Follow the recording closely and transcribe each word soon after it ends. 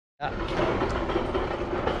Right.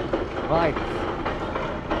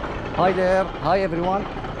 Hi there. Hi everyone.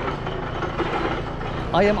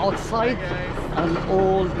 I am outside an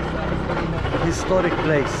old historic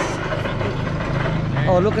place.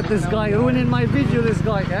 Oh, look at this guy ruining my video. This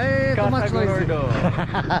guy. Hey, too much noise.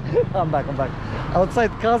 I'm back.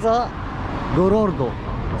 Outside Casa Gorordo.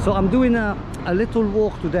 So I'm doing a little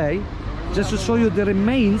walk today, just to show you the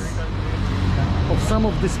remains of some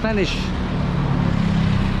of the Spanish,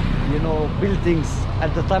 buildings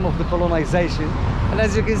at the time of the colonization. And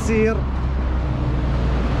as you can see here,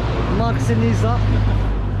 Mark Siniza.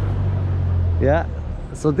 Yeah,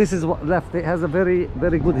 so this is what left. It has a very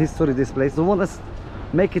good history, this place. Don't want to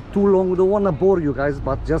make it too long, don't want to bore you guys,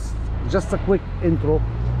 but just a quick intro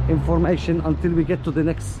information until we get to the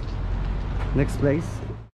next place.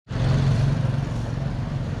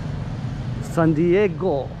 San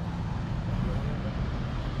Diego.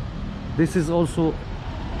 This is also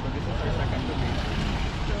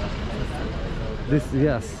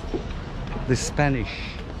yes, the Spanish.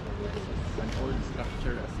 An old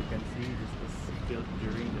structure, as you can see. This was built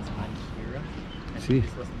during the Spanish era. And See,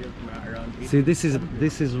 this was built around see,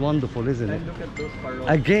 this is wonderful, isn't it? And look at those paroles.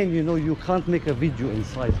 Again, you can't make a video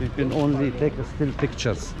inside, so you can only take still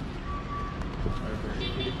pictures.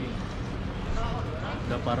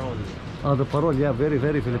 The parole. Oh, the parole, yeah, very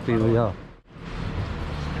Filipino, yeah.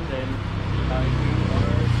 And then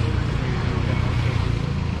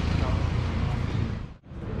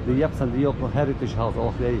The San Diego Heritage House.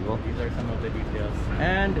 Oh, there you go. these are some of the details.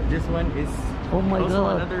 And this one is Oh my also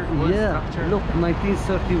God! another old Yeah, structure. look,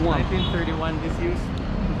 1931. 1931. This used to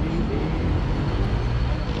be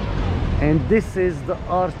And this is the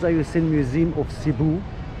Archdiocese Museum of Cebu.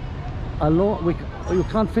 You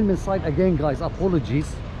can't film inside again, guys.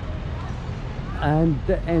 Apologies. And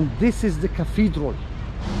this is the cathedral.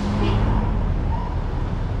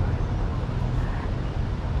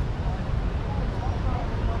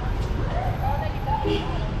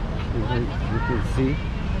 You can see.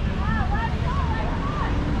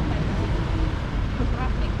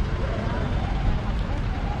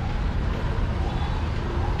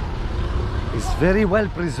 It's very well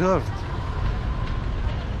preserved.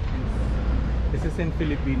 This is in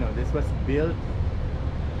Filipino. This was built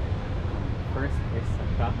first as a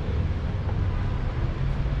chapel.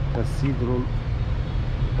 Cathedral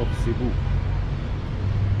of Cebu.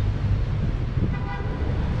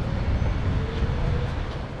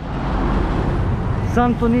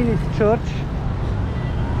 Santonini's Church.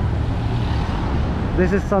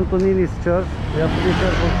 This is Santonini's Church. We have to be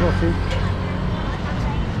careful crossing.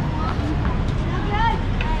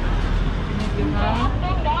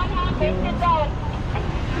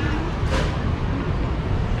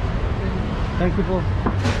 Thank you, Paul.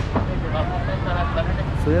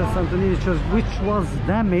 So here's Santonini's Church, which was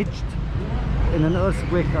damaged in an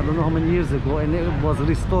earthquake, I don't know how many years ago, and it was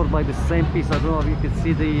restored by the same piece. I don't know if you can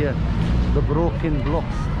see the broken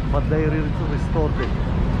blocks, but they restored it.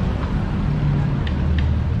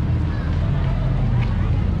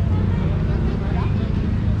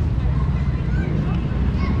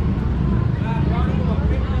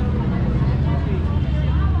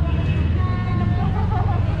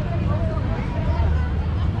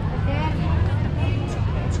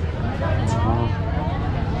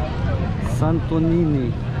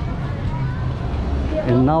 Santonini.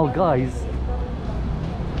 And now, guys,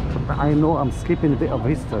 I know I'm skipping a bit of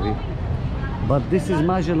history, but this is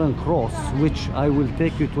Magellan Cross, which I will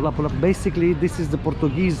take you to Lapu-Lapu. Basically, this is the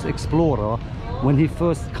Portuguese explorer when he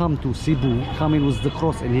first come to Cebu, coming with the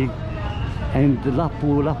cross, and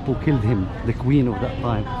Lapu-Lapu killed him, the queen of that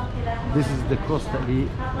time. This is the cross that he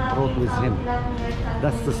brought with him.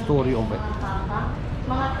 That's the story of it.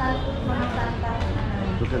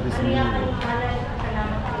 Look at this mural.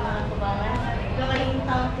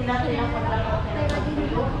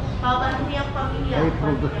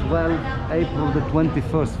 April the 12th, April the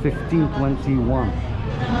 21st, 1521.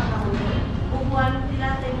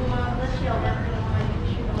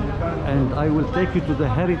 And I will take you to the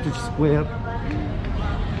Heritage Square,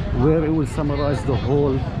 where it will summarize the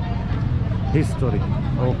whole history.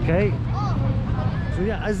 Okay? So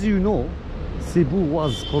yeah, as you know, Cebu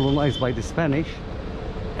was colonized by the Spanish,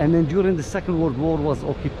 and then during the Second World War was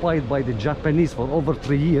occupied by the Japanese for over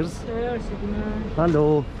 3 years.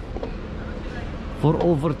 Hello. For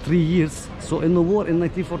over 3 years. So in the war in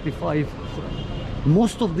 1945,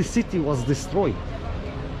 most of the city was destroyed.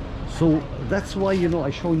 So that's why,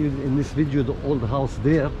 I shown you in this video the old house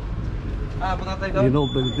there.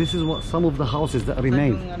 But this is what some of the houses that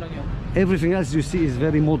remain. Everything else you see is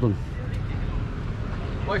very modern.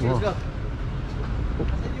 Wow.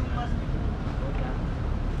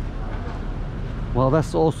 Wow,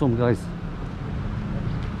 that's awesome, guys.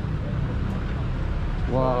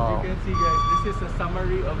 Wow. As you can see, guys, this is a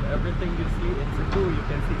summary of everything you see in Cebu. You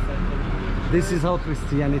can see Santo Niño. This is how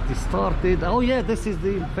Christianity started. Oh yeah, this is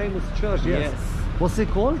the famous church, yes. Yes. What's it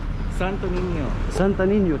called? Santo Niño. Santa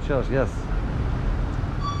Niño Church, yes.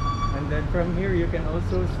 And then from here you can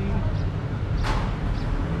also see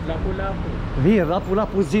Lapu-Lapu. Here,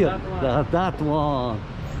 Lapu-Lapu is here. That one. That one.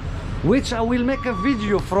 Which I will make a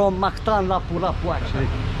video from Mactan Lapu-Lapu actually.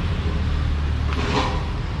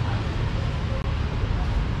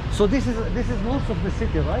 So this is north of the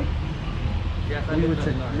city, right? Yes, a We would little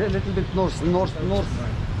say north. little bit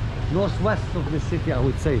northwest of the city, I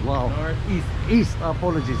would say. Wow. Northeast. East,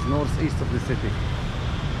 apologies, northeast of the city.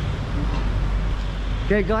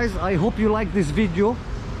 Okay guys, I hope you like this video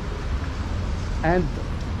and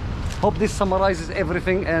hope this summarizes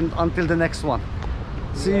everything, and until the next one,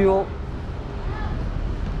 see you